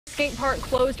skate park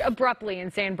closed abruptly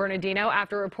in San Bernardino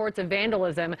after reports of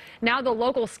vandalism. Now the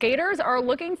local skaters are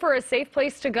looking for a safe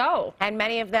place to go. And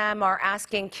many of them are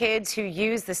asking kids who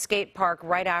use the skate park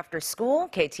right after school.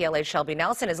 KTLA Shelby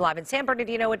Nelson is live in San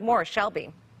Bernardino with more.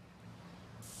 Shelby.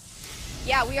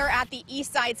 Yeah, we are at the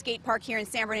East Side Skate Park here in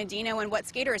San Bernardino, and what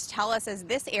skaters tell us is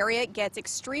this area gets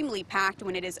extremely packed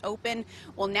when it is open.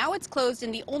 Well, now it's closed,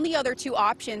 and the only other two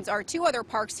options are two other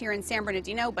parks here in San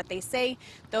Bernardino, but they say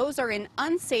those are in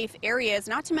unsafe areas,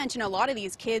 not to mention a lot of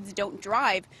these kids don't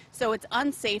drive, so it's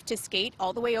unsafe to skate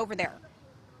all the way over there.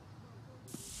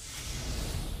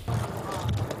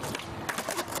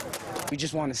 We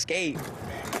just want to skate.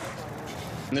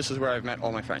 And this is where I've met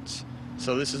all my friends.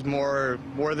 So this is more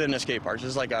than a skate park. This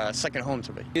is like a second home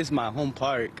to me. It's my home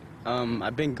park.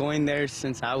 I've been going there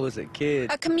since I was a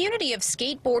kid. A community of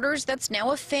skateboarders that's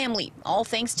now a family, all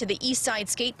thanks to the East Side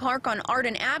Skate Park on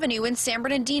Arden Avenue in San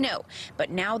Bernardino. But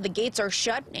now the gates are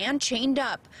shut and chained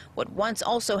up. What once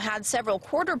also had several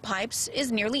quarter pipes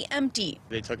is nearly empty.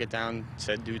 They took it down,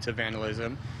 said due to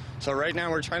vandalism. So right now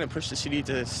we're trying to push the city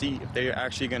to see if they're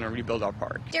actually going to rebuild our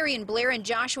park. Darian Blair and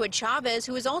Joshua Chavez,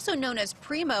 who is also known as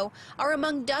Primo, are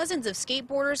among dozens of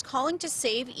skateboarders calling to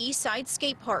save East Side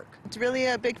Skate Park. It's really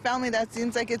a big family that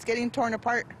seems like it's getting torn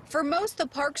apart. For most, the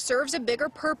park serves a bigger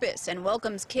purpose and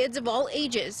welcomes kids of all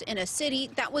ages in a city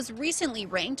that was recently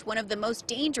ranked one of the most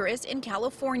dangerous in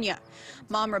California.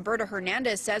 Mom Roberta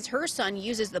Hernandez says her son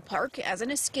uses the park as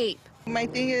an escape. My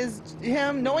thing is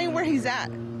him knowing where he's at.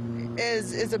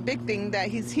 Is a big thing, that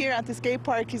he's here at the skate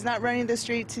park. He's not running the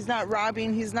streets, he's not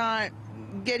robbing, he's not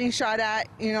getting shot at,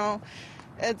 you know.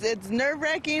 It's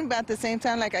nerve-wracking, but at the same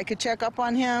time, like, I could check up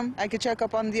on him, I could check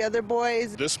up on the other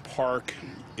boys. This park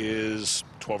is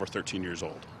 12 or 13 years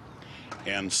old,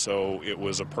 and so it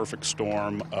was a perfect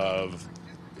storm of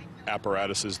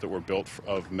apparatuses that were built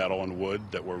of metal and wood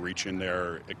that were reaching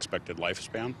their expected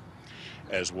lifespan,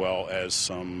 as well as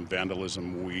some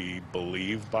vandalism, we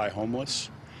believe, by homeless.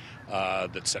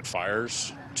 That set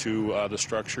fires to the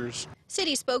structures.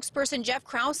 City spokesperson Jeff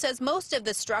Krause says most of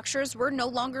the structures were no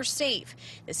longer safe.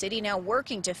 The city now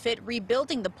working to fit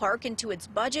rebuilding the park into its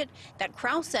budget that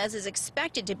Krause says is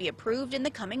expected to be approved in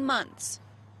the coming months.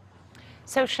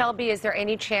 So Shelby, is there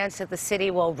any chance that the city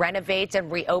will renovate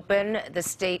and reopen the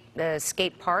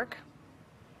skate park?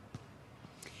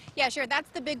 Yeah, sure. That's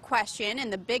the big question,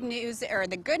 and the big news, or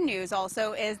the good news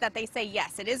also, is that they say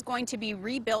yes, it is going to be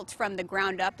rebuilt from the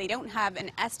ground up. They don't have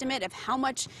an estimate of how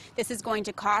much this is going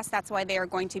to cost. That's why they are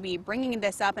going to be bringing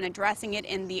this up and addressing it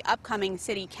in the upcoming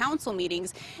city council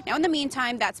meetings. Now, in the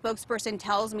meantime, that spokesperson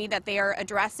tells me that they are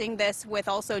addressing this with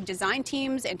also design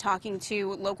teams and talking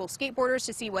to local skateboarders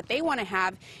to see what they want to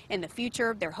have in the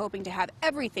future. They're hoping to have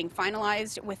everything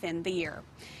finalized within the year.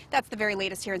 That's the very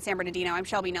latest here in San Bernardino. I'm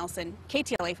Shelby Nelson,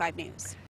 KTLA 5 News.